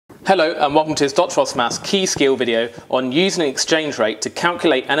Hello and welcome to this Dr. Ross Maths key skill video on using an exchange rate to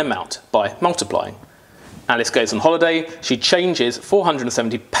calculate an amount by multiplying. Alice goes on holiday, she changes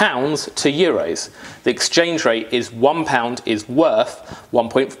 £470 to euros. The exchange rate is £1 is worth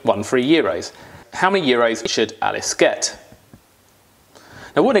 1.13 euros. How many euros should Alice get?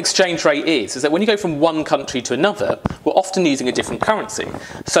 Now what an exchange rate is that when you go from one country to another, we're often using a different currency.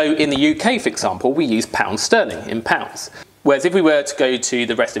 So in the UK, for example, we use pound sterling in pounds. Whereas if we were to go to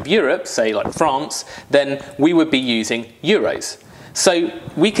the rest of Europe, say like France, then we would be using euros. So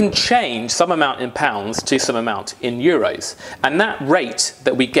we can change some amount in pounds to some amount in euros. And that rate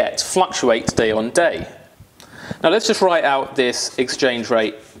that we get fluctuates day on day. Now let's just write out this exchange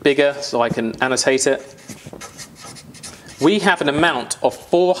rate bigger so I can annotate it. We have an amount of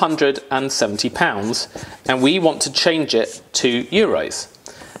 £470 and we want to change it to euros.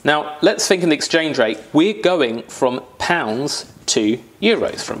 Now let's think in the exchange rate. We're going from pounds to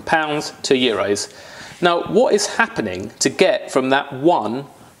euros, from pounds to euros. Now what is happening to get from that 1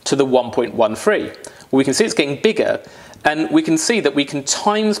 to the 1.13? Well, we can see it's getting bigger, and we can see that we can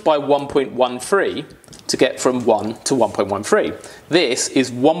times by 1.13 to get from 1 to 1.13. This is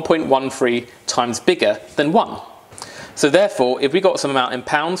 1.13 times bigger than 1. So therefore, if we got some amount in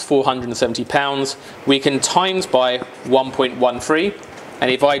pounds, £470, we can times by 1.13, and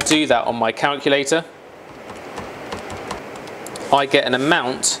if I do that on my calculator, I get an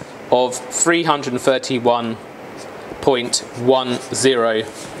amount of 331.10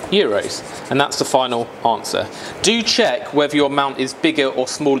 euros, and that's the final answer. Do check whether your amount is bigger or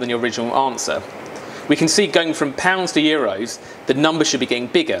smaller than your original answer. We can see going from pounds to euros, the number should be getting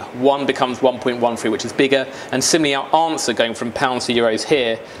bigger. 1 becomes 1.13, which is bigger, and similarly our answer going from pounds to euros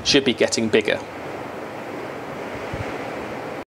here should be getting bigger.